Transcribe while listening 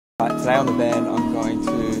Right, today on the bed I'm going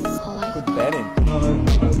to put the bed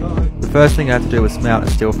in. The first thing I had to do was mount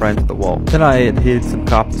a steel frame to the wall. Then I adhered some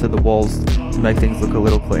carpet to the walls to make things look a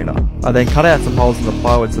little cleaner. I then cut out some holes in the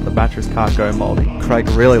plywood so the mattress can't go mouldy. Craig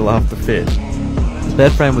really loved the fit. The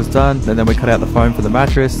bed frame was done, and then we cut out the foam for the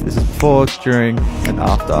mattress. This is before, during and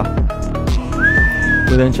after.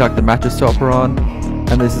 We then chucked the mattress topper on,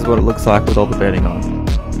 and this is what it looks like with all the bedding on.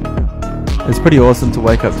 It's pretty awesome to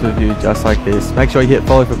wake up to a view just like this. Make sure you hit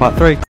follow for part 3.